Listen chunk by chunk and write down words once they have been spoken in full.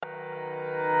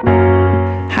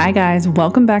Hi guys,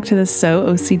 welcome back to the So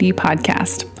OCD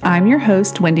podcast. I'm your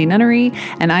host, Wendy Nunnery,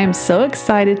 and I am so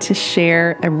excited to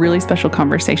share a really special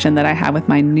conversation that I had with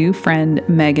my new friend,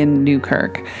 Megan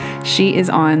Newkirk. She is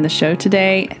on the show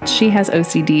today. She has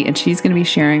OCD and she's going to be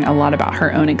sharing a lot about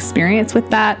her own experience with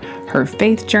that, her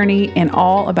faith journey, and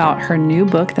all about her new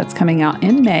book that's coming out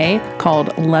in May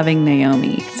called Loving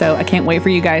Naomi. So I can't wait for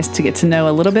you guys to get to know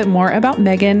a little bit more about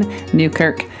Megan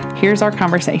Newkirk. Here's our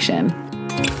conversation.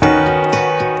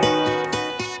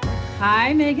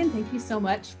 Hi, Megan. Thank you so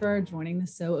much for joining the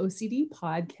So OCD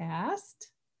podcast.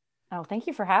 Oh, thank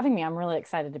you for having me. I'm really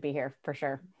excited to be here for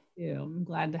sure. Thank you. I'm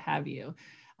glad to have you.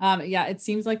 It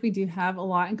seems like we do have a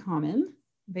lot in common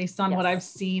based on what I've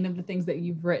seen of the things that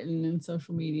you've written in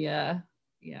social media.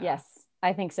 Yeah. Yes,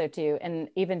 I think so too. And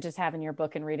even just having your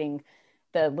book and reading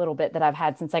the little bit that I've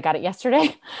had since I got it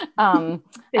yesterday, I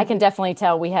can definitely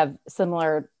tell we have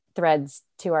similar threads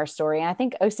to our story. And I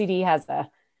think OCD has a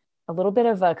little bit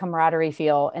of a camaraderie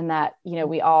feel in that, you know,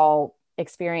 we all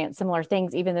experience similar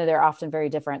things, even though they're often very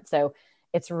different. So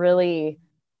it's really,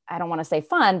 I don't want to say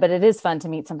fun, but it is fun to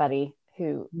meet somebody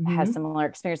who has similar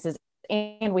experiences,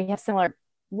 and we have similar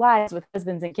lives with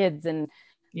husbands and kids and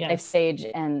life stage.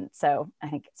 And so I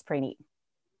think it's pretty neat.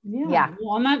 Yeah.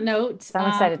 Well, on that note, so I'm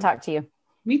excited to talk to you.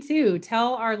 Me too.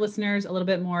 Tell our listeners a little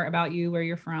bit more about you, where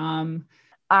you're from.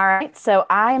 All right. So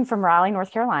I am from Raleigh,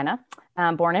 North Carolina,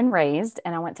 born and raised,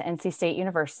 and I went to NC State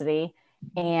University,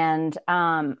 and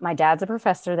my dad's a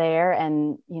professor there,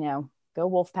 and, you know, go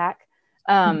Wolfpack.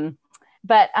 So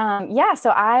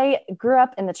I grew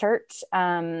up in the church,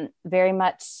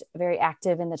 very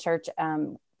active in the church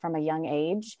from a young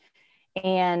age,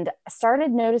 and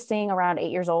started noticing around 8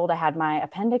 years old, I had my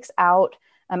appendix out.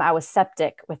 I was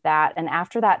septic with that. And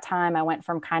after that time, I went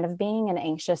from kind of being an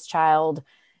anxious child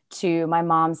to, my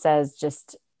mom says,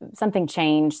 just something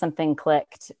changed, something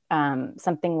clicked.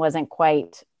 Something wasn't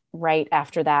quite right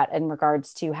after that in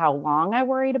regards to how long I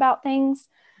worried about things.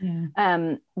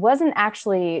 Wasn't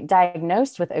actually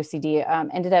diagnosed with OCD.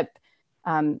 Ended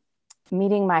up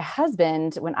meeting my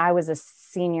husband when I was a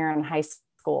senior in high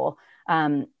school.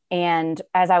 And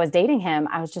as I was dating him,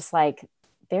 I was just like,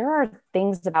 there are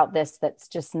things about this that's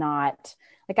just not,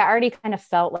 like, I already kind of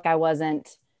felt like I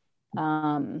wasn't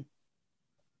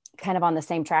kind of on the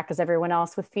same track as everyone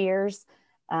else with fears.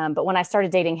 But when I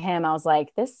started dating him, I was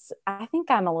like, I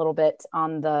think I'm a little bit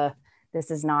on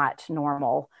this is not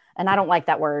normal. And I don't like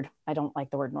that word. I don't like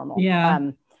the word normal.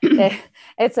 Yeah. I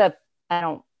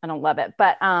don't love it.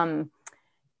 But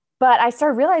I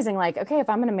started realizing, like, okay, if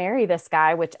I'm going to marry this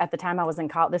guy, which at the time I was in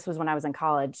college, this was when I was in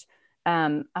college.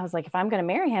 I was like, if I'm going to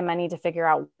marry him, I need to figure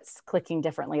out what's clicking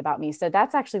differently about me. So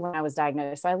that's actually when I was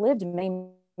diagnosed. So I lived many,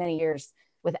 many years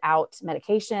without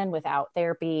medication, without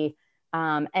therapy.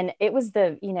 And it was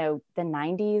the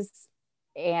 90s,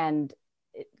 and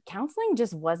counseling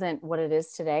just wasn't what it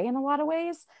is today in a lot of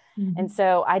ways. And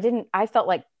so I felt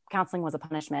like counseling was a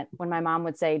punishment. When my mom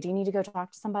would say, do you need to go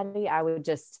talk to somebody? I would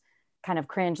just kind of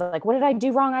cringe, like, what did I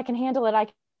do wrong? I can handle it. I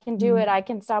can do it. I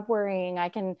can stop worrying. I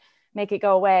can make it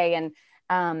go away.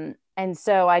 And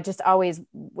so I just always,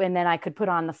 and then I could put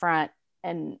on the front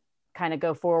and kind of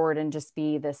go forward and just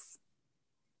be this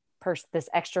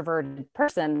extroverted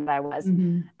person that I was.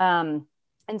 And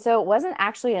so it wasn't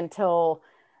actually until,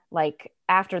 like,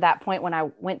 after that point when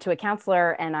I went to a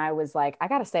counselor and I was like, I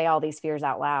got to say all these fears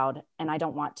out loud and I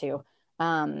don't want to.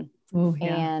 And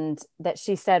that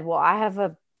she said, well, I have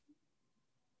a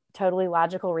totally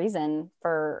logical reason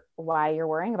for why you're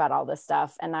worrying about all this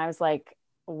stuff. And I was like,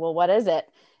 well, what is it?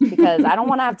 Because I don't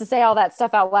want to have to say all that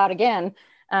stuff out loud again.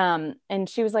 And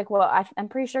she was like, well, I'm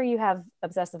pretty sure you have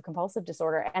obsessive compulsive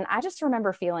disorder. And I just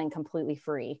remember feeling completely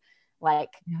free. Like,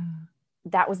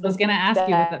 that was I was going to ask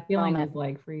you what that feeling was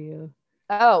like for you.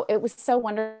 Oh, it was so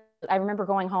wonderful. I remember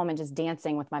going home and just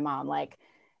dancing with my mom. Like,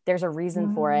 there's a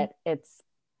reason for it.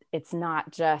 It's not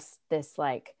just this,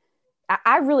 like,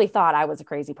 I really thought I was a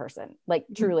crazy person. Like,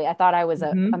 truly, I thought I was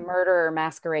a murderer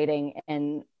masquerading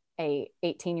in a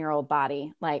 18-year-old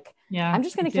body. Like, I'm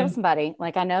just going to kill somebody.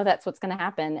 Like, I know that's what's going to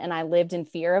happen. And I lived in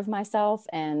fear of myself.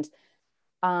 And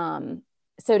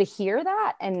so to hear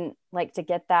that and, like, to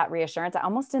get that reassurance, I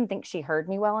almost didn't think she heard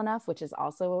me well enough, which is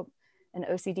also an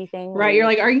OCD thing. Right. You're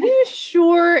like, are you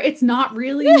sure it's not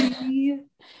really me?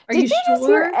 Did you just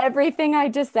hear everything I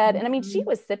just said? And I mean, she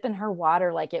was sipping her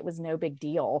water like it was no big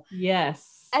deal.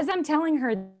 Yes. As I'm telling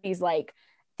her these, like,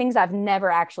 things I've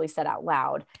never actually said out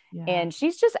loud. And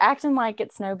she's just acting like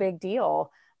it's no big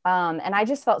deal. And I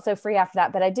just felt so free after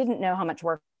that, but I didn't know how much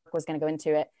work was going to go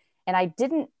into it. And I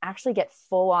didn't actually get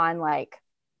full on, like,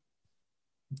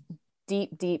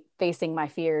 deep facing my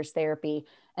fears therapy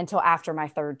until after my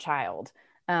third child.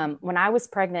 When I was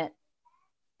pregnant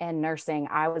and nursing,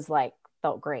 I was like,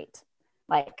 felt great.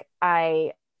 Like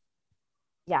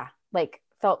like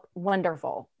felt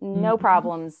wonderful, no Mm-hmm.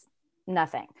 problems,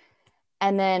 nothing.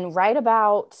 And then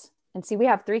and see, we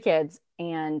have 3 kids,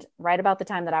 and right about the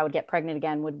time that I would get pregnant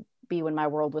again would be when my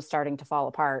world was starting to fall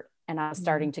apart. And I was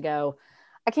starting to go,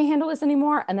 I can't handle this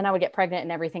anymore. And then I would get pregnant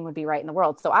and everything would be right in the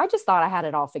world. So I just thought I had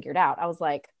it all figured out. I was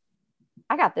like,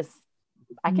 I got this.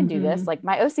 I can do this. Mm-hmm. Like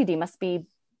my OCD must be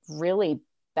really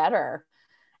better.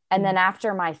 And then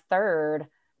after my third,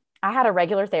 I had a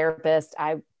regular therapist.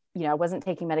 I wasn't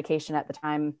taking medication at the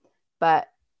time, but,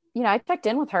 I checked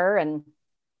in with her and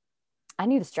I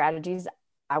knew the strategies.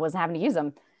 I wasn't having to use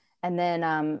them. And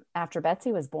then after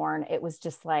Betsy was born, it was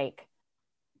just like,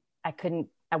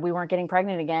 we weren't getting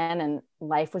pregnant again, and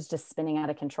life was just spinning out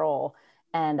of control.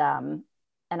 And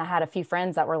I had a few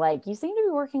friends that were like, you seem to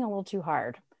be working a little too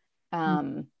hard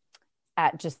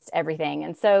at just everything.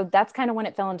 And so that's kind of when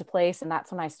it fell into place. And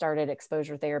that's when I started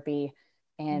exposure therapy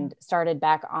and started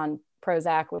back on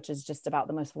Prozac, which is just about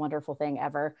the most wonderful thing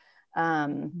ever.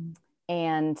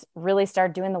 And really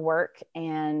started doing the work.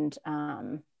 And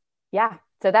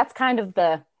so that's kind of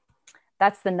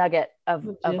that's the nugget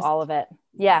of all of it.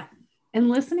 Yeah. And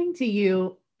listening to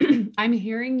you, I'm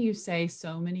hearing you say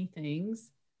so many things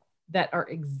that are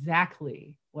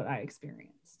exactly what I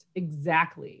experienced.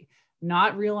 Exactly.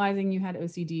 Not realizing you had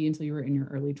OCD until you were in your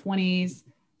early 20s,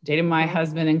 dated my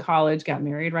husband in college, got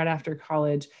married right after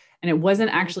college. And it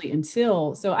wasn't actually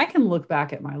so I can look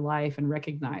back at my life and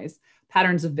recognize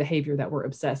patterns of behavior that were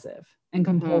obsessive and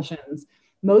compulsions,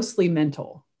 mostly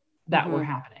mental, that were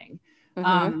happening.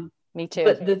 Me too.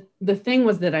 But the thing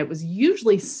was that I was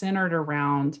usually centered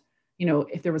around,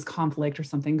 if there was conflict or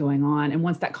something going on. And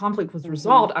once that conflict was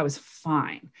resolved, I was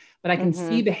fine. But I can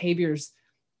see behaviors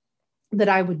that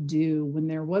I would do when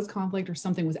there was conflict or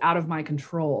something was out of my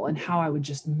control, and how I would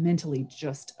just mentally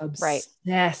just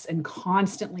obsess and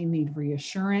constantly need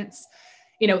reassurance,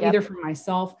 either from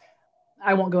myself.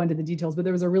 I won't go into the details, but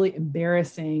there was a really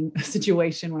embarrassing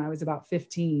situation when I was about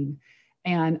 15,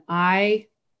 and I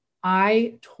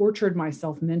tortured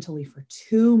myself mentally for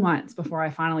 2 months before I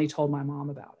finally told my mom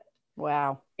about it.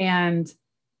 Wow. And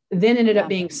then ended up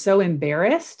being so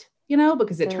embarrassed,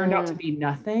 because it turned out to be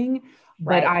nothing,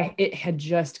 but it had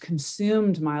just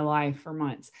consumed my life for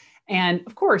months. And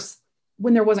of course,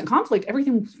 when there wasn't conflict,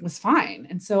 everything was fine.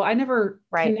 And so I never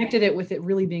connected it with it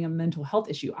really being a mental health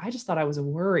issue. I just thought I was a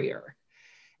worrier.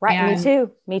 Right.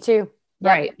 And, me too. Yep.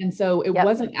 Right. And so it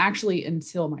wasn't actually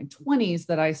until my 20s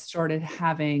that I started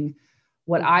having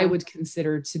what I would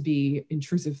consider to be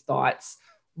intrusive thoughts,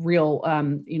 real,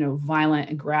 violent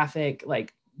and graphic,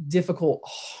 like difficult,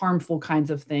 harmful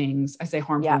kinds of things. I say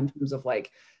harmful in terms of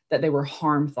like that they were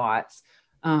harm thoughts.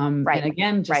 And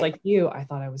again, just like you, I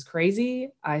thought I was crazy.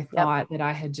 I thought that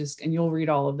I had and you'll read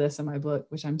all of this in my book,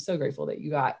 which I'm so grateful that you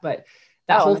got, but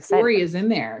that whole story is in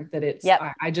there, that it's,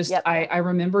 I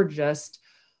remember just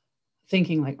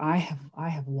thinking like, I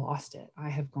have lost it. I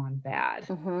have gone bad.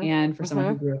 And for someone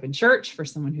who grew up in church, for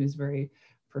someone who's very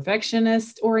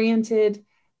perfectionist oriented,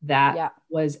 that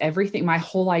was everything. My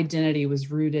whole identity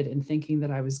was rooted in thinking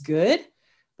that I was good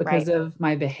because of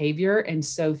my behavior. And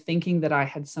so thinking that I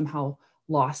had somehow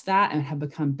lost that and had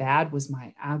become bad was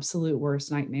my absolute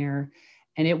worst nightmare.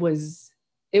 And it was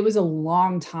a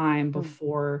long time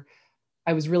before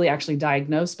I was really actually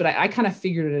diagnosed, but I kind of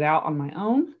figured it out on my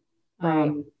own.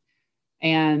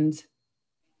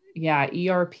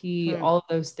 ERP, all of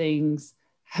those things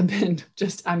have been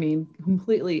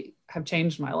completely have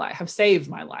changed my life, have saved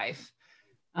my life.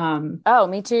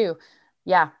 Me too.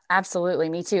 Yeah, absolutely.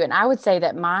 Me too. And I would say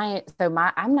that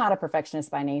I'm not a perfectionist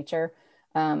by nature.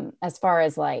 As far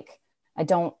as like,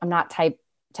 I'm not type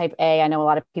A. I know a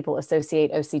lot of people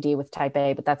associate OCD with type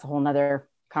A, but that's a whole nother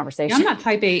conversation. I'm not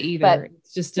type A either. But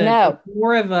it's just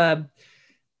more of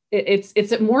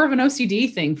it's more of an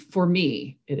OCD thing for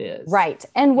me. It is. Right.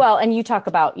 And you talk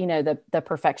about, the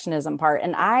perfectionism part.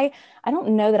 And I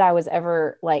don't know that I was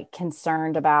ever like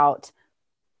concerned about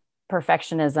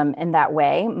perfectionism in that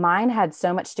way. Mine had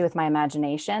so much to do with my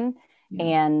imagination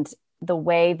and the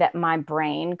way that my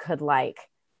brain could like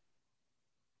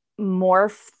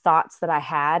morph thoughts that I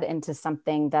had into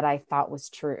something that I thought was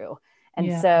true.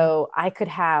 And so I could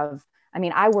have, I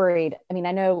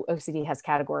know OCD has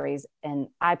categories, and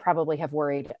I probably have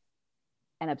worried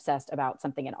and obsessed about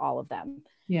something in all of them.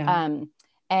 Yeah.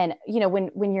 And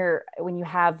when you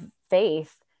have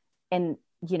faith and,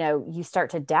 you start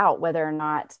to doubt whether or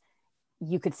not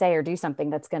you could say or do something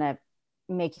that's going to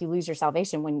make you lose your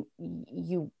salvation, when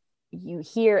you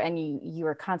hear and you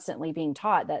are constantly being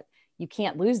taught that you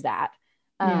can't lose that.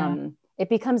 it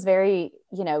becomes very,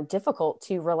 difficult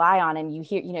to rely on. And you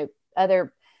hear,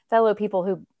 other fellow people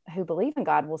who believe in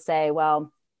God will say,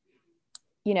 well,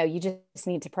 you just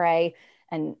need to pray.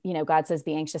 And, God says,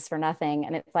 be anxious for nothing.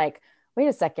 And it's like, wait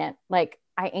a second, like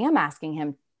I am asking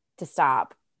him to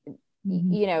stop,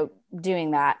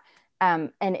 doing that.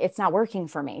 And it's not working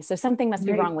for me. So something must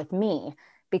be wrong with me,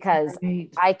 because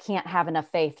I can't have enough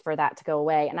faith for that to go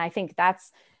away. And I think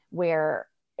that's where,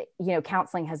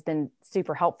 counseling has been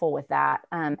super helpful with that,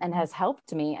 and has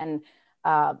helped me and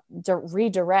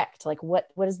redirect, like, what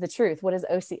is the truth? What is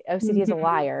OCD is a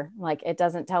liar. Like, it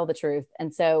doesn't tell the truth.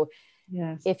 And so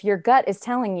if your gut is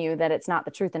telling you that it's not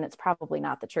the truth, then it's probably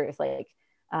not the truth. Like,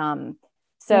 so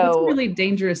that's a really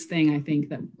dangerous thing. I think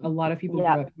that a lot of people grew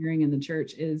up hearing in the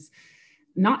church is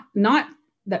not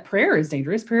that prayer is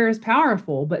dangerous. Prayer is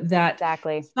powerful, but that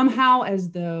somehow,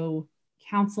 as though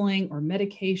counseling or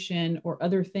medication or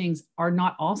other things are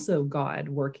not also God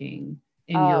working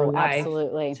in your life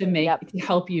to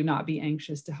help you not be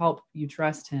anxious, to help you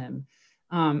trust him.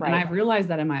 And I've realized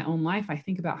that in my own life. I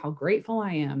think about how grateful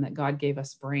I am that God gave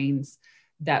us brains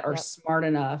that are smart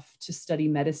enough to study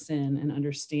medicine and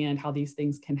understand how these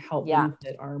things can help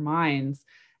benefit our minds,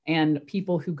 and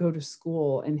people who go to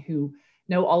school and who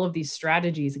know all of these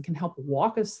strategies and can help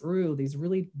walk us through these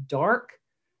really dark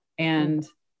and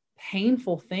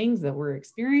painful things that we're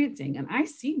experiencing. And I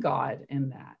see God in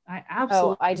that. I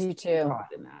absolutely I do too. God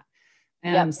in that.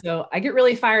 And so I get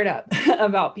really fired up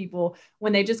about people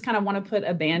when they just kind of want to put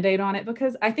a Band-Aid on it,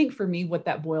 because I think for me, what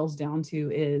that boils down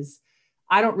to is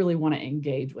I don't really want to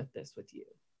engage with this with you.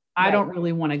 I don't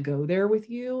really want to go there with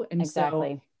you. And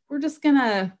so we're just going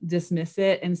to dismiss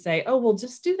it and say, oh, well,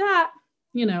 just do that,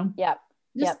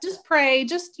 just pray. You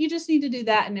just need to do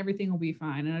that and everything will be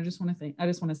fine. And I just want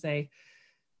to say,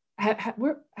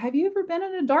 have you ever been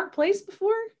in a dark place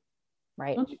before?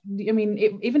 Right. Even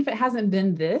if it hasn't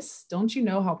been this, don't you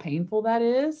know how painful that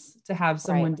is to have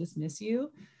someone dismiss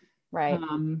you? Right.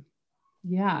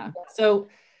 So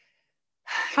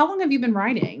how long have you been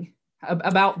writing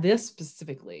about this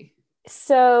specifically?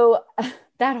 So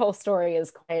that whole story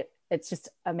is it's just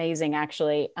amazing,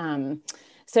 actually.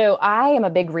 So I am a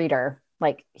big reader,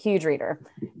 like huge reader.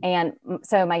 And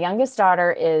so my youngest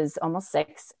daughter is almost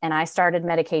 6, and I started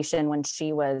medication when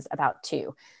she was about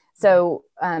 2. So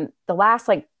the last,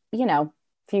 few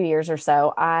years or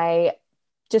so, I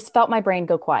just felt my brain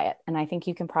go quiet. And I think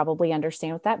you can probably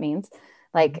understand what that means.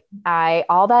 Like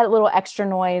all that little extra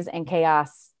noise and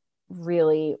chaos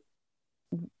really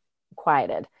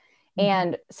quieted.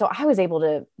 And so I was able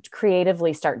to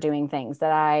creatively start doing things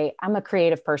that I'm a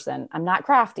creative person. I'm not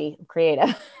crafty, I'm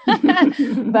creative,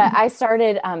 but I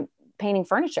started painting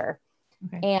furniture.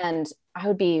 And I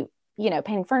would be,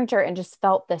 painting furniture, and just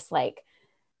felt this like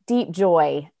deep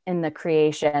joy in the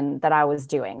creation that I was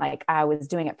doing. Like I was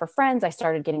doing it for friends. I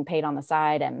started getting paid on the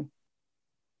side, and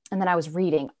then I was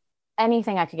reading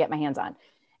anything I could get my hands on.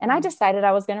 And I decided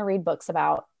I was going to read books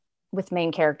with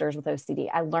main characters with OCD.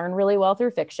 I learn really well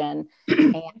through fiction.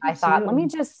 And I thought, let me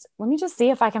just see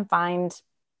if I can find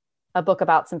a book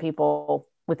about some people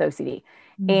with OCD.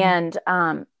 And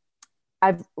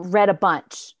I've read a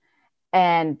bunch,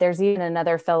 and there's even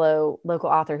another fellow local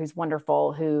author who's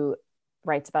wonderful, who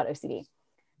writes about OCD.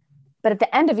 But at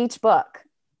the end of each book,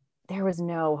 there was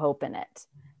no hope in it.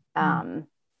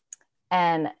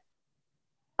 And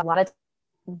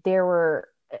there were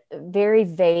very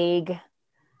vague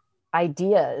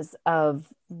ideas of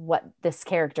what this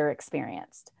character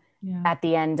experienced at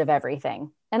the end of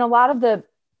everything. And a lot of the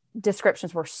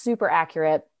descriptions were super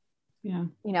accurate.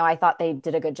 I thought they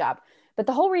did a good job. But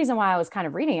the whole reason why I was kind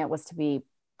of reading it was to be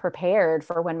prepared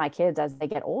for when my kids, as they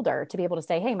get older, to be able to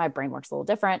say, hey, my brain works a little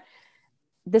different.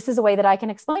 This is a way that I can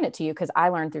explain it to you, because I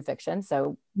learned through fiction.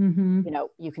 So,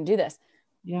 you can do this.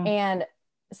 And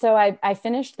so I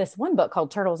finished this one book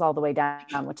called Turtles All the Way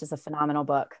Down, which is a phenomenal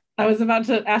book. I was about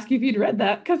to ask you if you'd read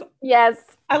that, because yes,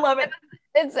 I love it.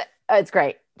 It's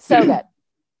great. So good.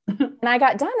 And I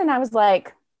got done, and I was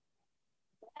like,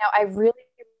 I really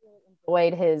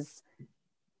enjoyed his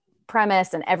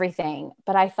premise and everything.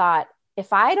 But I thought,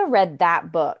 if I'd have read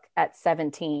that book at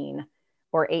 17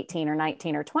 or 18 or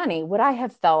 19 or 20, would I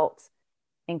have felt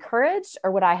encouraged,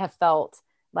 or would I have felt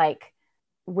like,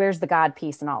 where's the God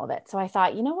piece and all of it? So I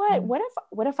thought, you know what,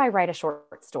 what if I write a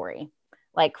short story,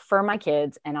 like for my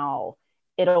kids, and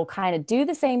it'll kind of do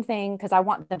the same thing, because I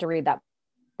want them to read that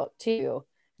book too.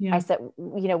 I said,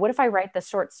 what if I write this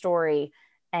short story,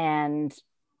 and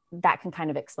that can kind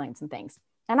of explain some things.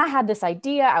 And I had this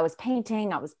idea. I was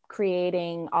painting, I was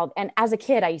creating and as a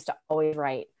kid, I used to always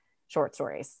write short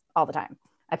stories all the time.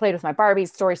 I played with my Barbies,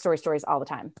 stories all the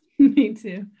time. Me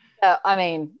too. So, I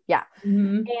mean, yeah.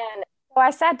 Mm-hmm. And so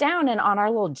I sat down and on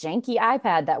our little janky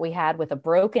iPad that we had with a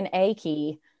broken A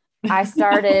key, I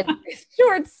started a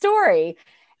short story.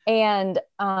 And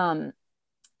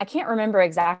I can't remember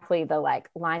exactly the like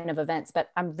line of events, but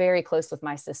I'm very close with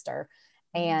my sister.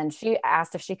 And she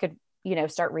asked if she could,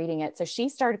 start reading it. So she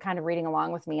started kind of reading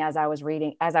along with me as I was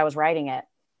writing it.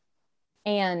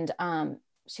 And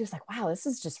she was like, wow, this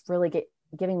is just really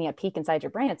giving me a peek inside your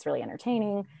brain. It's really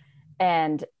entertaining.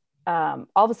 And all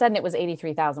of a sudden it was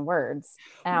 83,000 words.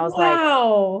 And I was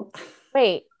wow. like,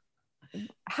 wait,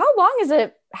 how long is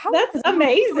it? That's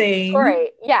amazing.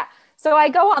 Story? Yeah. So I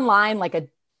go online like a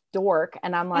dork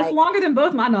and I'm like, that's longer than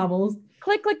both my novels.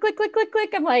 Click.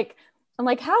 I'm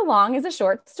like, how long is a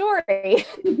short story?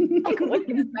 Like, wait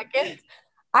a second.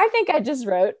 I think I just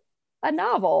wrote a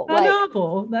novel. A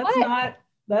novel.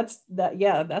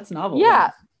 That's novel.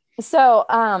 Yeah. So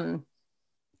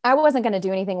I wasn't going to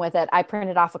do anything with it. I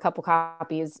printed off a couple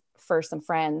copies for some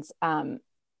friends.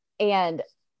 And,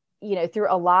 through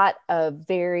a lot of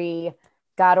very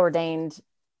God ordained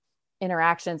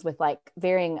interactions with like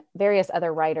various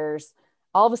other writers,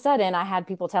 all of a sudden I had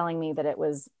people telling me that it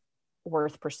was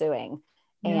worth pursuing.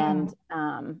 Yeah.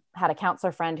 And had a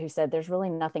counselor friend who said, there's really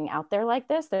nothing out there like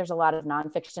this. There's a lot of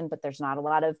nonfiction, but there's not a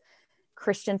lot of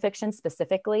Christian fiction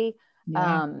specifically.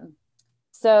 Yeah.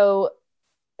 So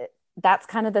that's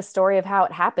kind of the story of how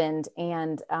it happened.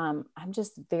 And I'm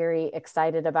just very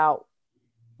excited about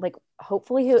like,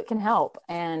 hopefully who it can help.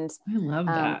 And I love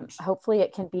that. Hopefully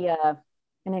it can be an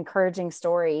encouraging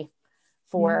story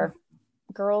for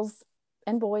girls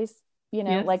and boys,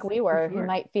 yes, like we were, who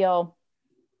might feel,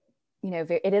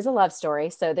 it is a love story.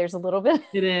 So there's a little bit,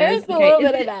 it is. There's a little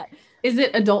bit of that. Is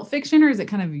it adult fiction or is it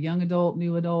kind of young adult,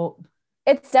 new adult?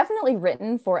 It's definitely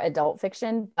written for adult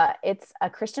fiction, but it's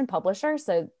a Christian publisher.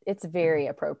 So it's very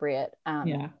appropriate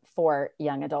for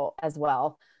young adult as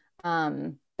well.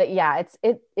 But yeah,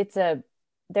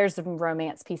 there's some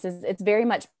romance pieces. It's very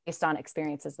much based on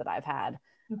experiences that I've had.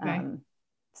 Okay.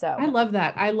 So I love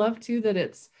that. I love too that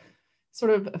it's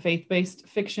sort of a faith-based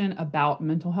fiction about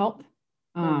mental health.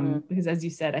 Because as you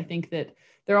said, I think that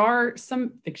there are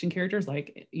some fiction characters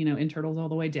like, in Turtles All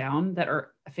the Way Down that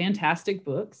are fantastic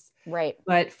books. Right.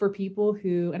 But for people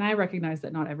who, and I recognize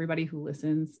that not everybody who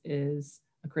listens is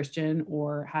a Christian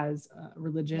or has a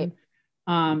religion. Right.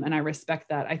 And I respect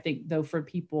that. I think though, for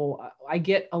people, I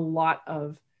get a lot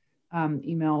of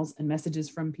emails and messages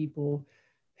from people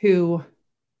who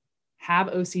have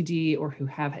OCD or who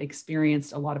have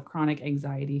experienced a lot of chronic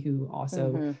anxiety, who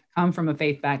also come from a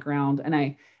faith background.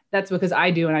 And that's because I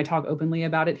do, and I talk openly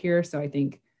about it here. So I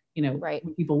think, right.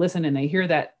 when people listen and they hear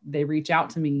that, they reach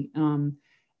out to me. And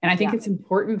I think it's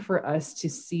important for us to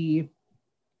see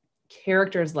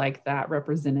characters like that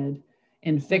represented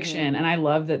in fiction. And I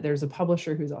love that there's a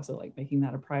publisher who's also like making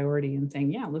that a priority and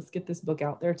saying, yeah, let's get this book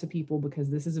out there to people because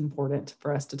this is important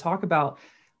for us to talk about,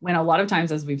 when a lot of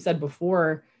times, as we've said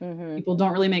before, people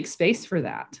don't really make space for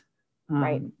that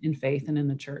right. in faith and in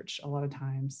the church a lot of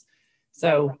times.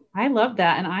 So right. I love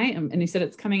that. And you said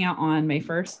it's coming out on May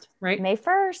 1st, right? May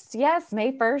 1st. Yes.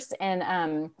 May 1st.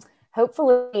 And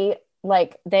hopefully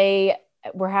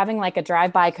we're having like a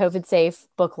drive-by COVID safe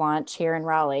book launch here in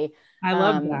Raleigh. I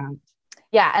love that.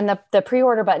 Yeah. And the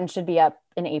pre-order button should be up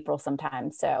in April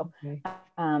sometime. So, okay.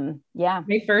 Yeah.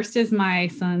 May 1st is my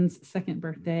son's second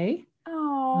birthday.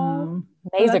 Oh,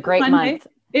 May's a great month.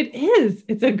 It is.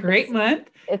 It's a great month.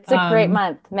 It's a great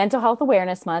month. Mental Health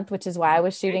Awareness Month, which is why I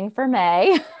was shooting for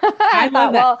May. I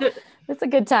love that. Well, it's a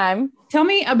good time. Tell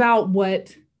me about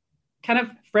what kind of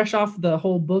fresh off the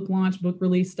whole book launch, book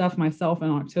release stuff myself in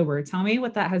October. Tell me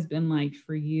what that has been like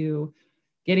for you,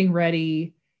 getting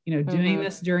ready, doing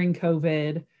this during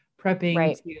COVID,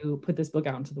 prepping to put this book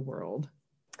out into the world.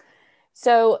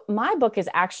 So my book is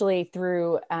actually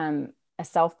through a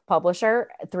self-publisher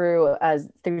through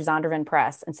Zondervan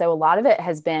Press. And so a lot of it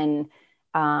has been,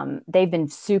 they've been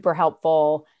super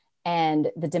helpful and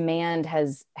the demand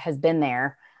has been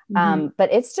there. But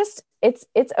it's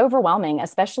overwhelming,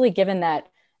 especially given that,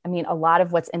 a lot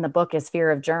of what's in the book is fear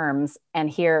of germs, and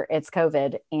here it's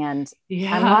COVID, and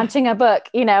I'm launching a book,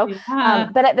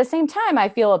 but at the same time, I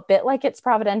feel a bit like it's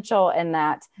providential in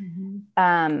that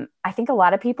I think a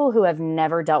lot of people who have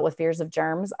never dealt with fears of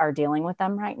germs are dealing with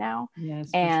them right now. Yes,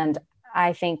 and sure.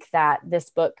 I think that this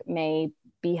book may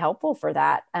be helpful for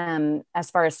that.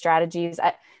 As far as strategies,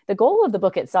 the goal of the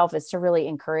book itself is to really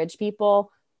encourage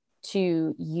people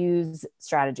to use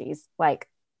strategies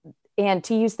and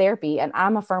to use therapy. And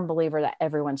I'm a firm believer that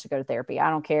everyone should go to therapy. I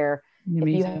don't care if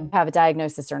you have a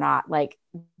diagnosis or not. Like,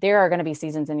 there are going to be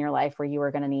seasons in your life where you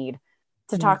are going to need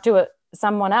to talk to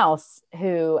someone else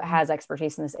who has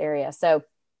expertise in this area. So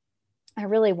I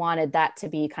really wanted that to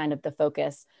be kind of the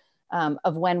focus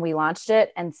of when we launched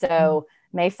it. And so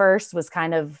May 1st was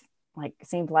kind of like,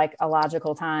 seemed like a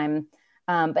logical time.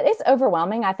 But it's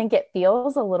overwhelming. I think it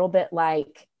feels a little bit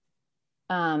like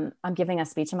I'm giving a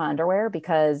speech in my underwear,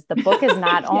 because the book is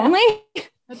not only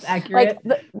that's accurate.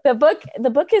 Like the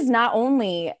book is not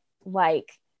only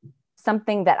like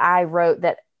something that I wrote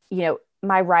that, you know,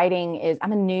 my writing is,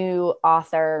 I'm a new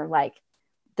author. Like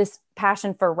this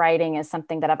passion for writing is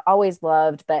something that I've always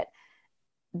loved, but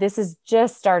this is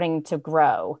just starting to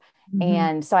grow.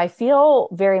 And so I feel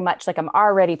very much like I'm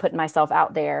already putting myself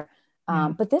out there.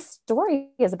 But this story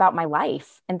is about my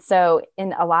life. And so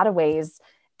in a lot of ways,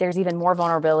 there's even more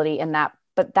vulnerability in that.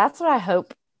 But that's what I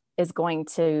hope is going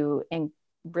to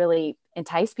really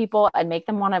entice people and make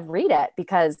them want to read it,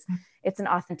 because it's an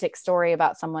authentic story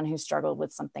about someone who struggled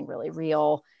with something really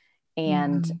real.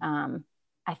 And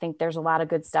I think there's a lot of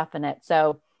good stuff in it.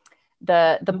 So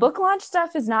the book launch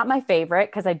stuff is not my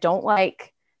favorite, because I don't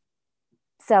like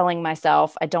selling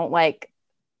myself. I don't like,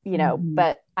 you know,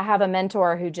 but I have a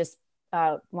mentor who just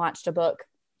launched a book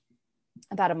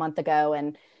about a month ago.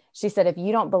 And she said, if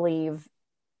you don't believe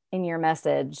in your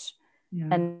message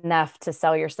enough to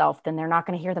sell yourself, then they're not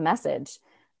going to hear the message.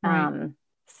 Right.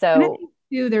 So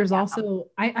too, there's also,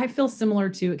 I feel similar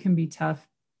to, it can be tough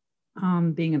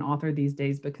being an author these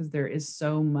days, because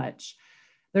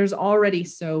there's already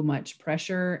so much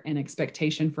pressure and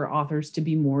expectation for authors to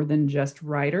be more than just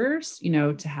writers, you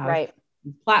know, to have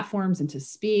platforms and to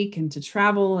speak and to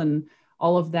travel and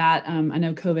all of that. I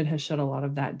know COVID has shut a lot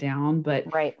of that down, but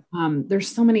there's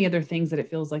so many other things that it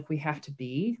feels like we have to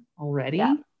be already.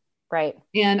 Yeah. Right.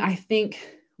 And I think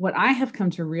what I have come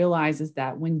to realize is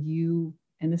that when you,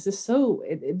 and this is so,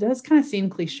 it does kind of seem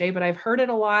cliche, but I've heard it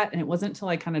a lot. And it wasn't until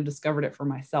I kind of discovered it for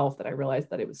myself that I realized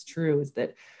that it was true, is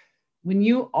that when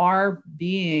you are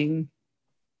being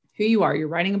who you are, you're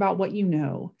writing about what you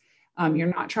know. You're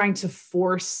not trying to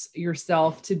force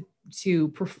yourself to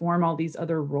perform all these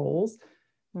other roles.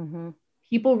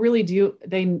 People really do.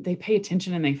 They pay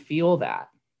attention and they feel that,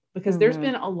 because there's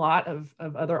been a lot of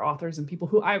other authors and people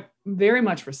who I very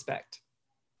much respect,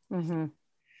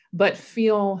 but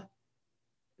feel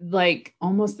like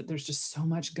almost that there's just so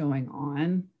much going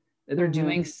on, that they're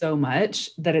doing so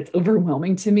much that it's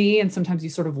overwhelming to me. And sometimes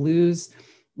you sort of lose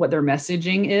what their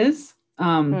messaging is.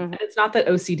 And it's not that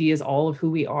OCD is all of who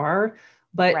we are,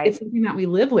 but it's something that we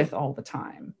live with all the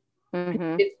time.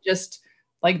 It's just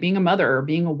like being a mother or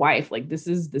being a wife. Like this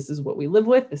is what we live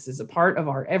with. This is a part of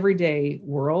our everyday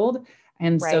world.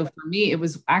 And so for me, it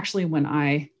was actually when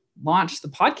I launched the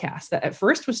podcast that at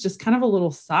first was just kind of a little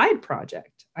side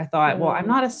project. I thought, well, I'm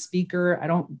not a speaker. I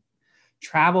don't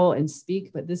travel and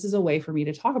speak, but this is a way for me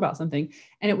to talk about something.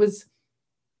 And I was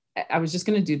just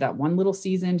going to do that one little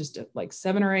season, just like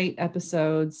 7 or 8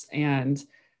 episodes. And,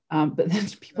 but then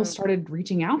people started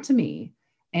reaching out to me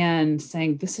and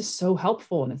saying, this is so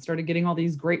helpful. And it started getting all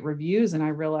these great reviews. And I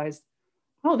realized,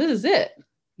 oh, this is it.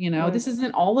 You know, this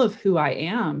isn't all of who I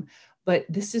am, but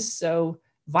this is so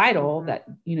vital that,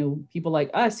 you know, people like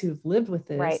us who've lived with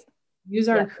this use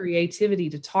our creativity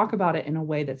to talk about it in a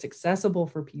way that's accessible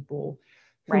for people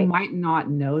who might not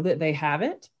know that they have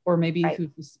it, or maybe who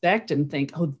suspect and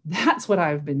think, oh, that's what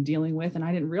I've been dealing with. And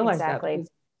I didn't realize that, because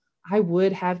I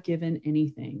would have given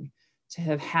anything to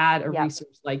have had a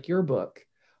resource like your book.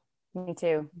 Me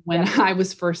too. When I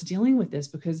was first dealing with this,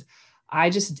 because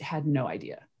I just had no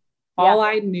idea. All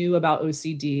I knew about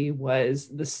OCD was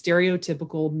the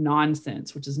stereotypical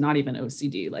nonsense, which is not even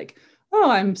OCD. Like, oh,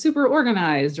 I'm super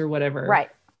organized or whatever. Right.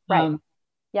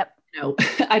 No,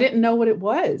 I didn't know what it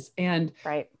was. And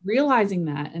realizing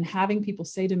that and having people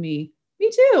say to me, me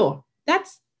too,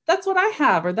 that's what I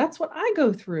have, or that's what I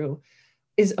go through,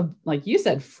 is like you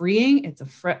said, freeing.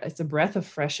 It's a breath of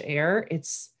fresh air.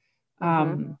 It's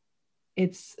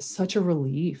such a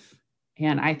relief.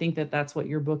 And I think that that's what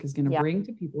your book is going to bring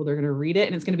to people. They're going to read it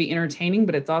and it's going to be entertaining,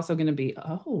 but it's also going to be,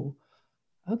 oh,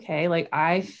 okay. Like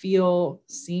I feel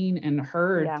seen and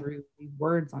heard through the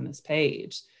words on this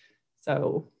page.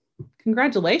 So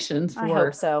congratulations. I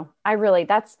hope so.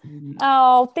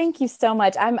 Thank you so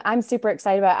much. I'm super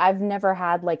excited about it. I've never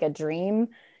had like a dream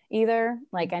either.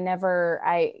 Like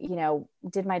I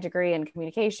did my degree in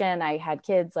communication. I had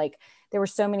kids. Like there were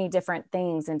so many different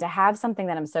things, and to have something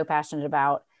that I'm so passionate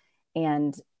about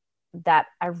and that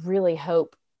I really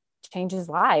hope changes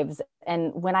lives.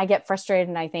 And when I get frustrated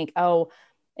and I think, oh,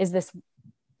 is this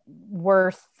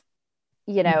worth,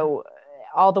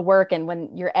 all the work? And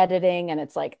when you're editing and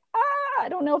it's like, I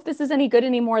don't know if this is any good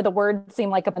anymore. The words seem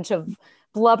like a bunch of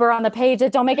blubber on the page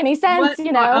that don't make any sense,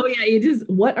 Oh yeah,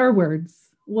 what are words?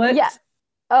 What yeah.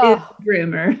 is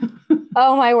grammar?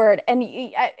 Oh my word.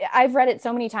 And I've read it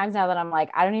so many times now that I'm like,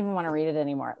 I don't even want to read it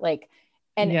anymore. Like,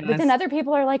 but then other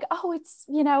people are like, oh, it's,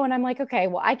 and I'm like, okay,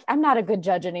 well, I'm not a good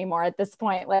judge anymore at this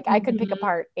point. Like I could pick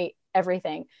apart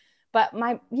everything, but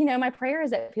my prayer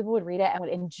is that people would read it and would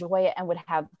enjoy it and would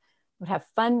have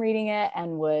fun reading it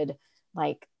and would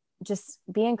like just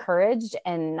be encouraged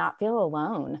and not feel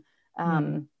alone.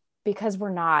 Because we're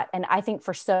not. And I think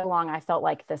for so long, I felt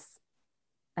like this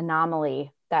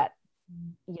anomaly that,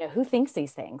 who thinks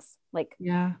these things? Like,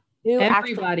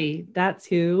 everybody, that's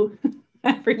who.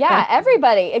 Everybody. Yeah,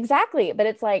 everybody. Exactly. But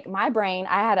it's like my brain,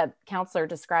 I had a counselor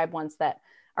describe once that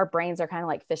our brains are kind of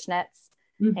like fishnets,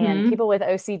 and people with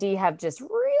OCD have just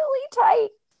really tight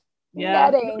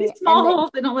netting. Really small holes.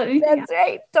 They don't let anything That's out.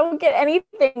 Right. Don't get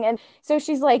anything. And so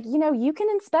she's like, you can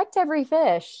inspect every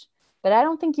fish, but I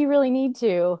don't think you really need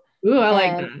to. Ooh, I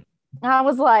like that. I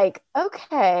was like,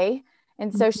 okay.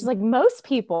 And so she's like, most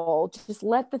people just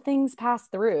let the things pass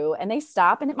through and they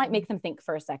stop, and it might make them think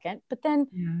for a second, but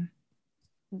then,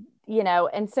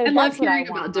 and so I love hearing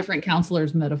about different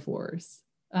counselors' metaphors.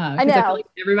 I know. I feel like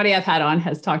everybody I've had on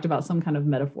has talked about some kind of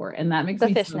metaphor, and that makes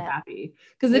me so happy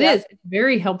because it's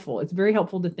very helpful. It's very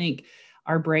helpful to think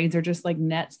our brains are just like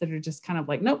nets that are just kind of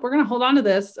like, nope, we're going to hold on to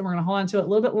this and we're going to hold on to it a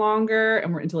little bit longer,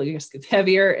 and until it just gets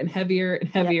heavier and heavier and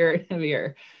heavier and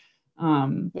heavier.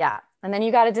 And then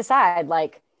you got to decide,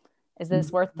 like, is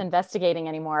this worth investigating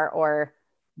anymore? Or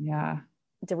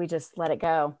do we just let it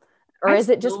go? Or is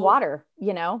it just water,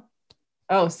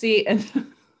 Oh, see, and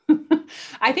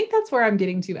I think that's where I'm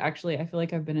getting to. Actually, I feel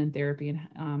like I've been in therapy and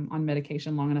on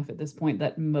medication long enough at this point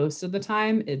that most of the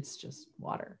time it's just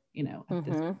water, at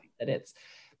this point that it's,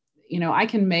 I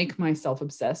can make myself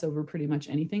obsess over pretty much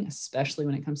anything, especially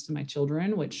when it comes to my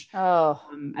children, which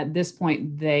at this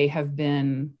point they have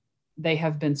been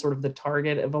sort of the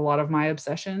target of a lot of my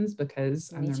obsessions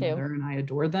because I'm their mother and I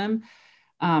adore them.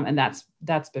 And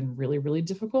that's been really, really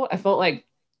difficult. I felt like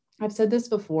I've said this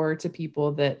before to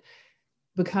people that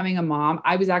becoming a mom,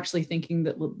 I was actually thinking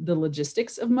that the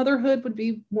logistics of motherhood would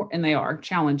be more, and they are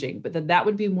challenging, but that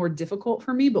would be more difficult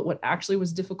for me. But what actually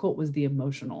was difficult was the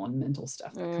emotional and mental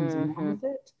stuff that comes along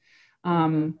with it.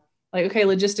 Like, okay,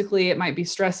 logistically, it might be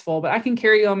stressful, but I can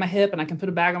carry you on my hip and I can put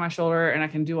a bag on my shoulder and I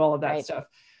can do all of that stuff.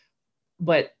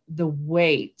 But the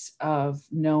weight of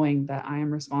knowing that I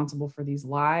am responsible for these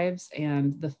lives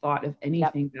and the thought of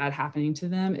anything bad happening to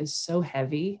them is so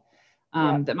heavy.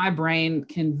 That my brain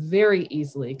can very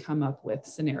easily come up with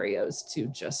scenarios to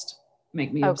just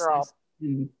make me obsessed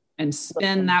and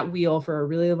spin that wheel for a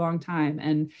really long time.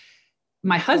 And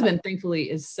my husband, thankfully,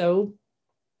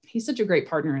 he's such a great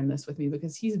partner in this with me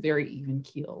because he's very even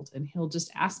keeled, and he'll just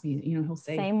ask me, he'll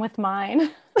say, same with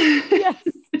mine. Yes.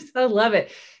 I love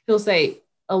it. He'll say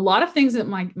a lot of things that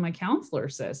my counselor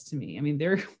says to me. I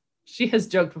mean, she has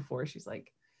joked before. She's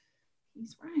like,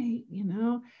 he's right,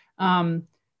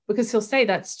 because he'll say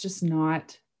that's just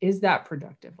not, is that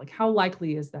productive? Like, how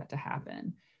likely is that to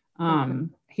happen?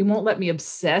 He won't let me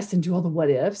obsess and do all the what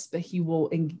ifs, but he will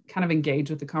kind of engage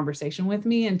with the conversation with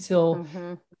me until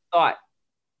thought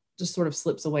just sort of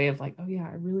slips away of like, oh yeah,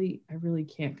 I really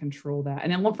can't control that.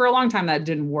 And then for a long time that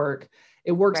didn't work.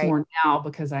 It works more now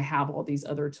because I have all these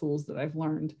other tools that I've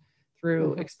learned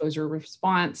through exposure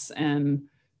response and,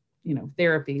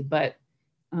 therapy. But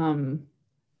having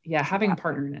a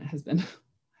partner in it has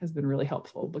been really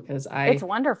helpful because it's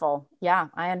wonderful. Yeah.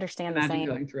 I understand the same.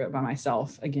 Going through it by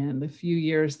myself again, the few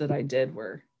years that I did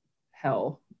were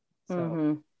hell.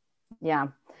 So. Yeah.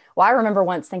 Well, I remember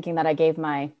once thinking that I gave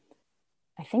I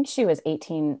think she was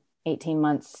 18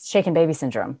 months, shaken baby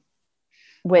syndrome,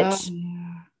 which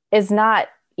is not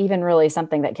even really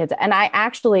something that kids, and I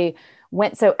actually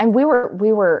went, I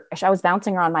was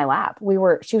bouncing her on my lap.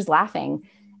 She was laughing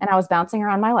and I was bouncing her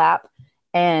on my lap,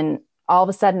 and all of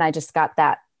a sudden I just got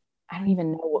that, I don't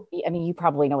even know. I mean, you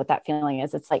probably know what that feeling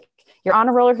is. It's like you're on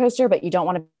a roller coaster, but you don't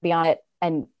want to be on it.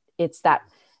 And it's that,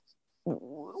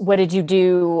 what did you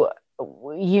do?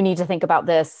 You need to think about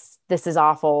this. This is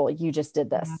awful. You just did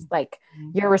this. Like,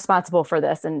 you're responsible for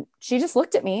this. And she just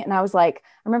looked at me and I was like,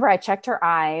 I remember I checked her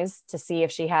eyes to see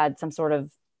if she had some sort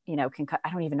of, I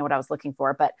don't even know what I was looking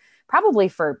for, but probably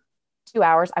for 2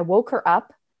 hours, I woke her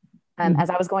up as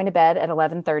I was going to bed at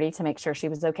 11:30 to make sure she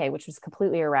was okay, which was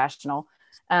completely irrational.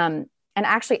 And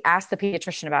actually asked the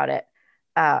pediatrician about it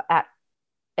at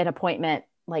an appointment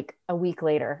like a week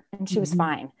later, and she was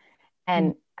fine.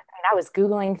 And I was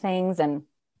Googling things, and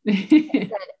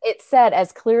it said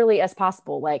as clearly as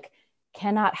possible, like,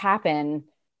 cannot happen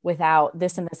without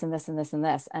this and this and this and this and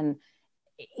this. And,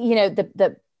 you know,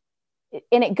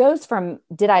 and it goes from,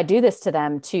 did I do this to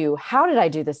them, to how did I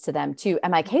do this to them, to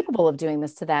am I capable of doing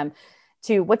this to them,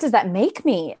 to what does that make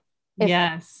me?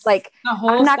 Yes. Like,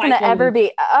 I'm not going to ever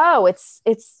be, it's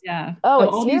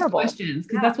all terrible. These questions,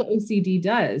 because that's what OCD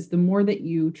does. The more that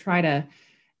you try to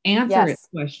answer its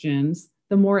questions,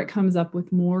 the more it comes up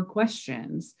with more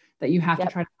questions that you have to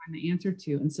try to find the answer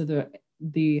to. And so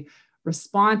the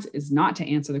response is not to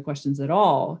answer the questions at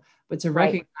all, but to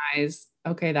recognize,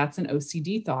 okay, that's an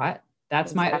OCD thought.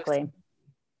 That's my OCD.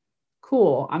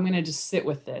 Cool. I'm going to just sit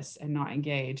with this and not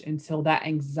engage until that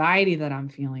anxiety that I'm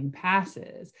feeling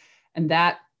passes. And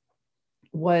that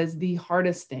was the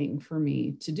hardest thing for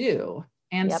me to do,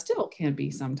 and still can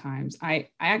be sometimes. I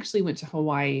actually went to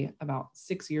Hawaii about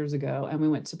 6 years ago, and we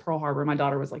went to Pearl Harbor. My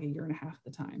daughter was like 1.5 years at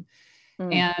the time.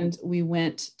 And we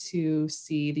went to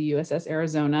see the USS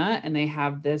Arizona, and they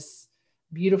have this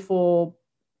beautiful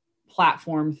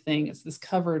platform thing. It's this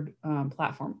covered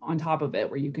platform on top of it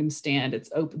where you can stand. It's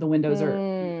open. The windows are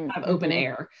kind of open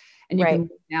air, and you can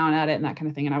look down at it and that kind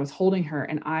of thing. And I was holding her,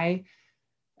 and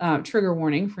trigger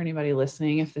warning for anybody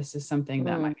listening, if this is something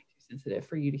that might be too sensitive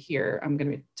for you to hear, I'm going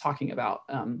to be talking about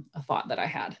a thought that I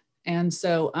had. And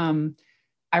so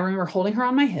I remember holding her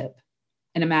on my hip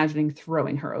and imagining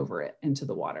throwing her over it into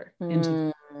the water,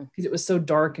 because it was so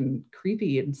dark and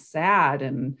creepy and sad.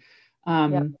 And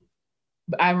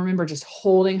but I remember just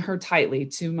holding her tightly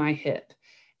to my hip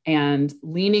and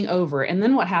leaning over. And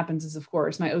then what happens is, of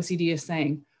course, my OCD is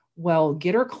saying, well,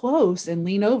 get her close and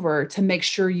lean over to make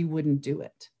sure you wouldn't do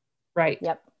it. Right.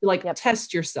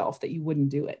 Test yourself that you wouldn't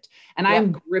do it. And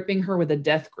I'm gripping her with a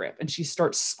death grip, and she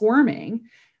starts squirming,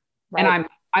 and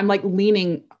I'm like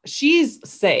leaning. She's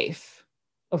safe,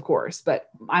 of course, but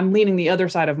I'm leaning the other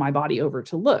side of my body over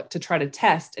to look, to try to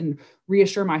test and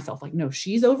reassure myself, like, no,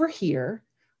 she's over here.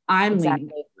 I'm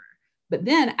leaning over. But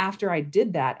then after I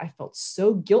did that, I felt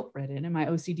so guilt-ridden, and my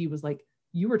OCD was like,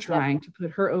 you were trying to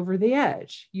put her over the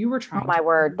edge. You were trying. Oh my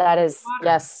word. That is,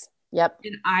 yes. Yep.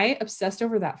 And I obsessed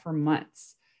over that for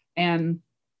months. And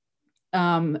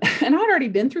I'd already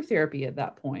been through therapy at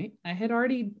that point. I had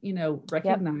already,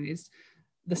 recognized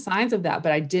the signs of that,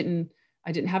 but I didn't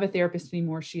have a therapist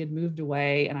anymore. She had moved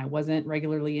away, and I wasn't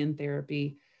regularly in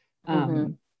therapy.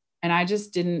 And I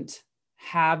just didn't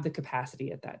have the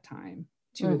capacity at that time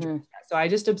to address that. So I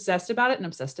just obsessed about it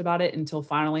until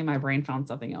finally my brain found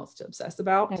something else to obsess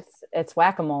about. It's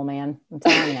whack-a-mole, man. I'm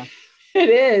telling you. It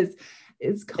is.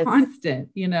 It's constant,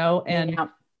 and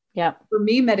for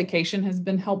me, medication has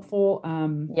been helpful.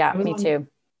 Me too.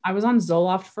 I was on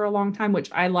Zoloft for a long time,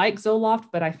 which I like Zoloft,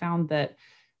 but I found that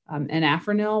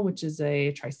Anafranil, which is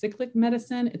a tricyclic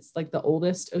medicine, it's like the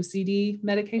oldest OCD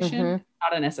medication,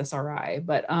 not an SSRI,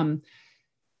 but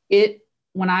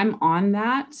when I'm on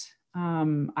that,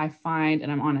 I find,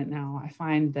 and I'm on it now, I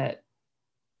find that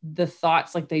the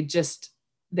thoughts, like they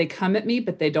come at me,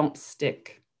 but they don't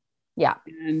stick. Yeah.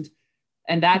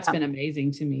 And that's been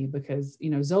amazing to me, because,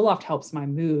 Zoloft helps my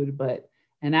mood, but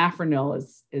Anafranil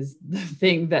is the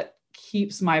thing that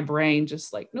keeps my brain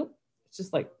just like, nope. It's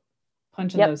just like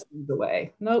punching those things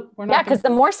away. Nope. We're not. Yeah. Because the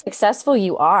more successful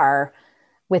you are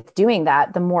with doing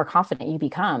that, the more confident you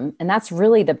become. And that's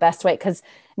really the best way. Cause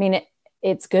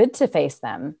it's good to face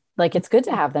them. Like, it's good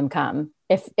to have them come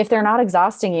if they're not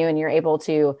exhausting you and you're able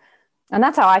to, and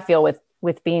that's how I feel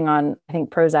with being on, I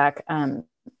think Prozac,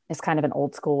 is kind of an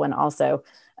old school one also.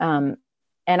 And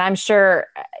I'm sure,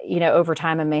 over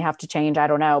time I may have to change. I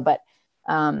don't know, but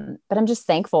I'm just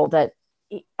thankful that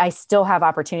I still have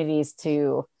opportunities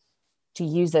to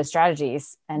use those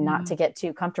strategies and not to get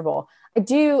too comfortable.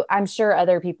 I'm sure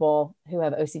other people who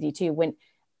have OCD too, when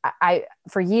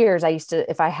for years I used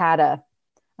to, if I had a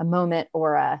moment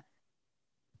or a,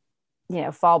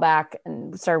 fall back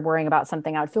and started worrying about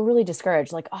something, I would feel really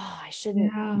discouraged. Like, I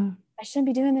shouldn't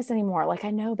be doing this anymore. Like,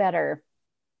 I know better.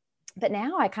 But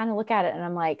now I kind of look at it and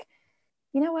I'm like,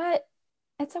 you know what?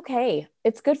 It's okay.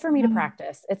 It's good for me to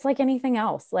practice. It's like anything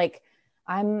else. Like,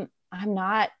 I'm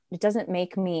not, it doesn't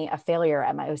make me a failure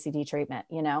at my OCD treatment.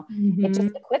 It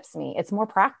just equips me. It's more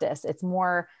practice. It's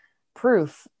more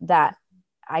proof that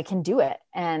I can do it.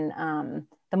 And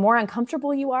the more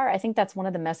uncomfortable you are, I think that's one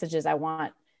of the messages I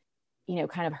want,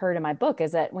 kind of heard in my book,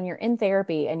 is that when you're in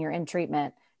therapy and you're in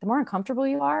treatment, the more uncomfortable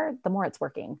you are, the more it's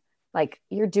working. Like,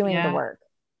 you're doing the work.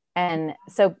 And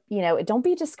so, don't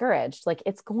be discouraged. Like,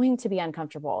 it's going to be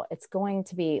uncomfortable. It's going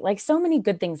to be like so many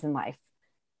good things in life.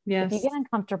 Yes. If you get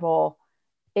uncomfortable,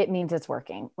 it means it's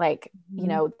working. Like,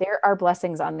 there are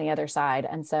blessings on the other side.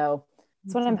 And so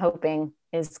that's what I'm hoping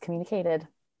is communicated.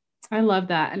 I love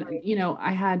that. And,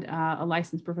 I had a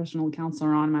licensed professional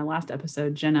counselor on my last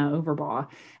episode, Jenna Overbaugh,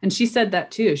 and she said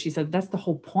that too. She said, that's the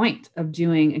whole point of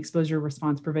doing exposure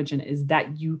response prevention, is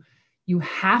that you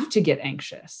have to get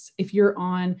anxious. If you're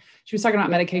on, she was talking about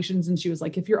medications, and she was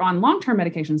like, if you're on long-term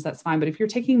medications, that's fine. But if you're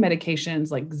taking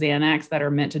medications like Xanax that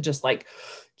are meant to just like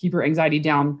keep your anxiety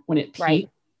down when it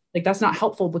peaks, like that's not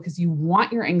helpful, because you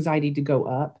want your anxiety to go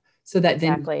up so that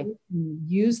then you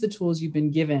use the tools you've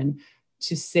been given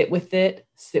to sit with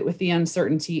the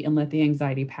uncertainty, and let the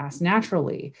anxiety pass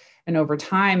naturally. And over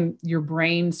time, your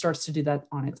brain starts to do that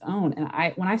on its own.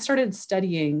 And when I started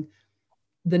studying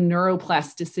the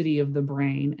neuroplasticity of the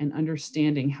brain and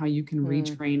understanding how you can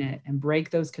retrain it and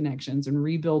break those connections and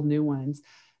rebuild new ones,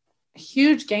 a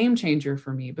huge game changer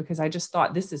for me, because I just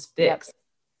thought, this is fixed.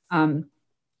 And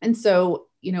so,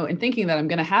 in thinking that I'm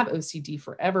going to have OCD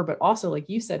forever, but also, like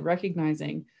you said,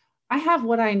 recognizing I have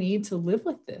what I need to live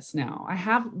with this now. I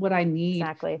have what I need.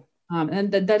 Exactly.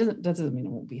 And that doesn't mean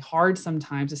it won't be hard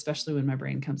sometimes, especially when my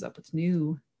brain comes up with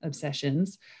new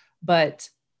obsessions. But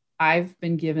I've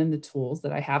been given the tools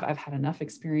that I have. I've had enough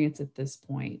experience at this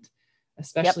point,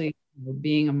 especially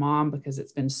being a mom, because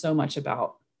it's been so much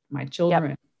about my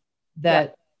children,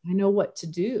 that I know what to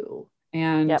do.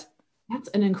 And that's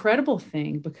an incredible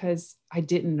thing, because I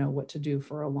didn't know what to do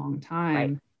for a long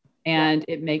time. And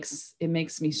it makes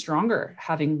me stronger,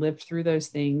 having lived through those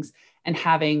things and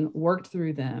having worked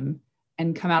through them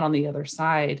and come out on the other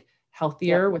side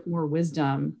healthier, with more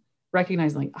wisdom,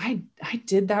 recognizing I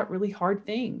did that really hard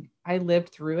thing. I lived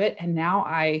through it. And now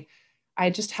I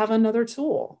just have another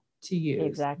tool to use.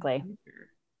 Exactly.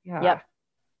 Yeah.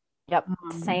 Yep.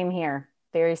 Same here.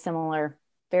 Very similar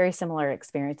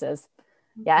experiences.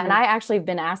 Yeah. And I actually have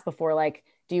been asked before, like,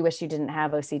 do you wish you didn't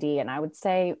have OCD? And I would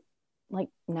say, like,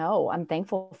 no, I'm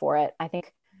thankful for it. I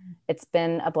think it's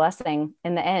been a blessing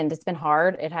in the end. It's been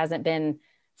hard. It hasn't been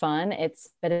fun.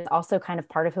 But it's also kind of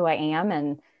part of who I am.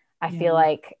 And I feel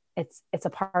like it's a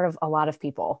part of a lot of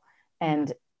people,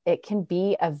 and it can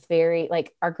be a very,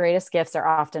 like, our greatest gifts are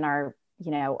often our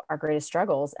greatest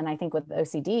struggles. And I think with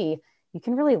OCD, you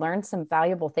can really learn some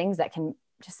valuable things that can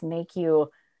just make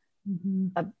you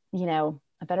a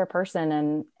better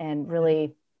person, and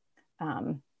really,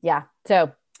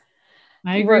 so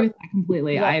I agree with that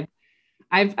completely.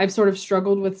 I've sort of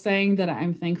struggled with saying that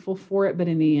I'm thankful for it, but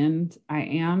in the end I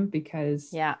am,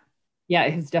 because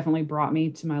it has definitely brought me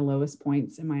to my lowest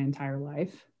points in my entire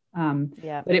life.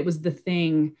 But it was the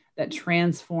thing that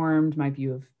transformed my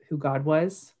view of who God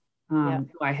was, who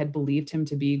I had believed him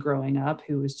to be growing up,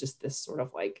 who was just this sort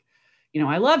of like,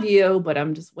 I love you, but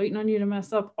I'm just waiting on you to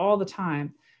mess up all the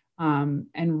time. And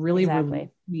really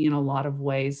relieved me in a lot of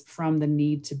ways from the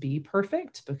need to be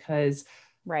perfect, because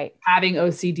having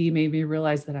OCD made me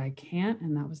realize that I can't,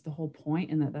 and that was the whole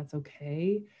point, and that's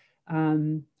okay.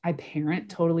 I parent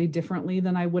totally differently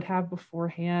than I would have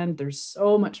beforehand. There's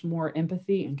so much more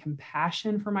empathy and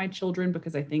compassion for my children,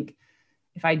 because I think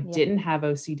if I didn't have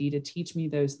OCD to teach me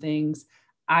those things,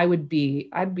 I'd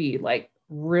be like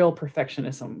real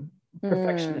perfectionist mom,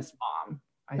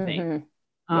 I think.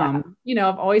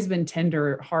 I've always been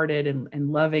tender hearted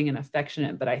and loving and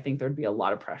affectionate, but I think there'd be a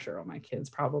lot of pressure on my kids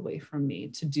probably from me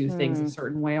to do things a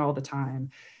certain way all the time.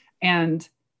 And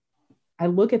I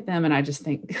look at them and I just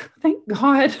think, thank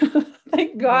God,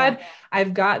 thank God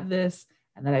I've got this,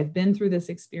 and that I've been through this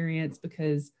experience,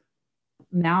 because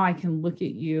now I can look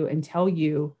at you and tell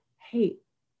you, hey,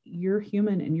 you're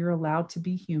human, and you're allowed to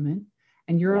be human,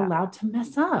 and you're allowed to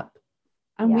mess up,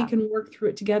 and we can work through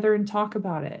it together and talk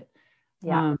about it.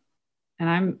 And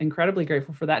I'm incredibly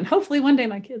grateful for that. And hopefully one day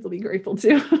my kids will be grateful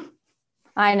too.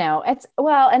 I know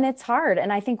and it's hard.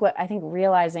 And I think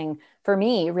realizing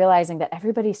that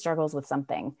everybody struggles with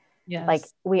something. Yes. Like,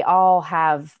 we all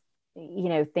have,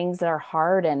 things that are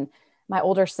hard. And my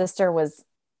older sister was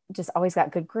just always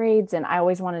got good grades, and I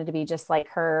always wanted to be just like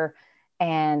her.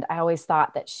 And I always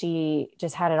thought that she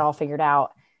just had it all figured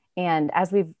out. And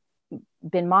as we've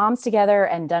been moms together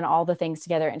and done all the things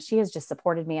together, and she has just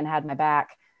supported me and had my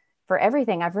back for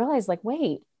everything, I've realized, like,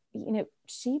 wait,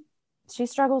 she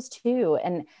struggles too.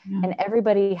 And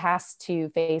everybody has to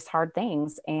face hard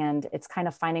things, and it's kind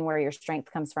of finding where your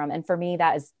strength comes from. And for me,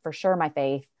 that is for sure my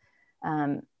faith.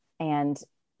 And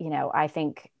I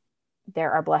think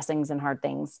there are blessings in hard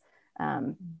things,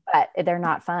 but they're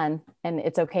not fun. And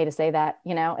it's okay to say that,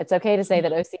 it's okay to say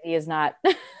that OCD is not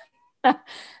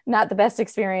not the best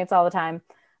experience all the time.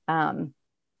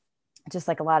 Just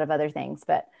like a lot of other things,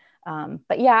 but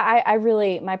yeah, I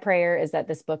really, my prayer is that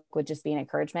this book would just be an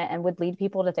encouragement and would lead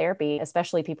people to therapy,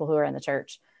 especially people who are in the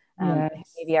church,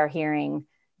 maybe are hearing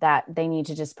that they need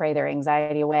to just pray their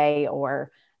anxiety away,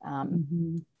 or,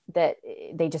 that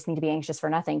they just need to be anxious for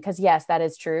nothing. Because yes, that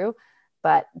is true,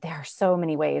 but there are so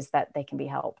many ways that they can be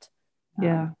helped.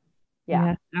 Yeah,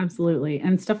 absolutely.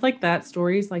 And stuff like that,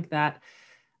 stories like that.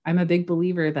 I'm a big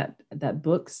believer that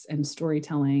books and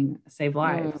storytelling save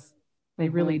lives. They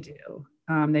really do.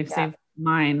 They've saved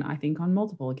mine, I think, on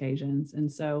multiple occasions.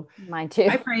 And so mine too.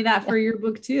 I pray that for your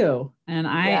book too. And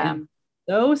I am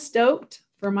so stoked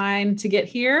for mine to get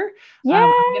here.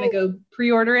 I'm going to go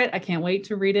pre-order it. I can't wait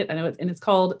to read it. I know it's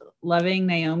called Loving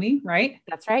Naomi, right?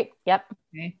 That's right. Yep.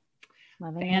 Okay.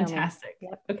 Loving Fantastic.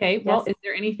 Naomi. Yep. Okay. Well, is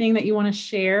there anything that you want to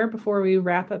share before we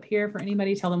wrap up here for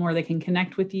anybody? Tell them where they can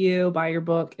connect with you, buy your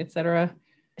book, etc.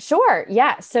 Sure.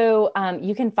 Yeah. So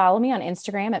you can follow me on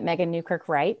Instagram at Megan Newkirk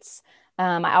Writes.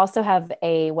 I also have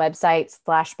a website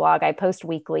 / blog. I post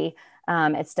weekly.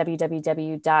 It's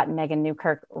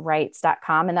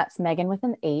www.megannewkirkwrites.com. And that's Megan with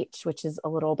an H, which is a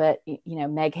little bit,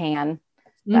 Meg Han.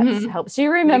 That helps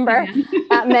you remember.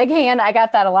 Meg Han. I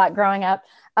got that a lot growing up.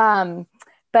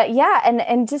 But yeah,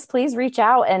 and just please reach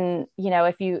out. And,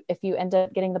 if you end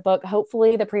up getting the book,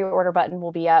 hopefully the pre-order button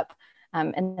will be up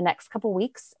in the next couple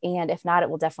weeks. And if not,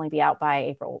 it will definitely be out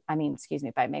by by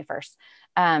May 1st.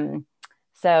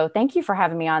 So thank you for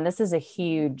having me on. This is a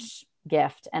huge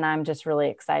gift, and I'm just really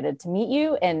excited to meet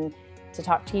you and to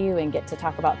talk to you and get to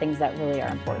talk about things that really are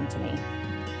important to me.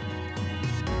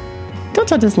 Don't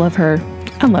y'all just love her?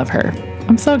 I love her.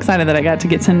 I'm so excited that I got to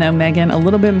get to know Megan a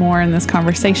little bit more in this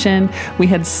conversation. We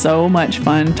had so much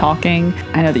fun talking.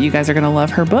 I know that you guys are going to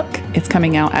love her book. It's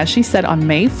coming out, as she said, on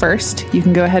May 1st. You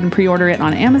can go ahead and pre-order it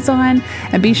on Amazon,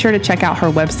 and be sure to check out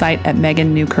her website at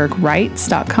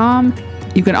megannewkirkwrites.com.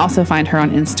 You can also find her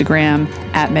on Instagram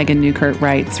at Megan Newkirk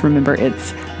Writes. Remember,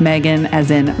 it's Megan as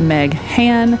in Meg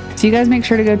Han. So you guys make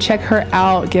sure to go check her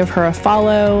out, give her a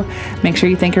follow. Make sure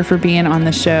you thank her for being on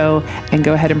the show, and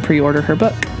go ahead and pre-order her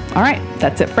book. All right,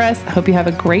 that's it for us. I hope you have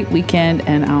a great weekend,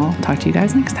 and I'll talk to you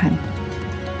guys next time.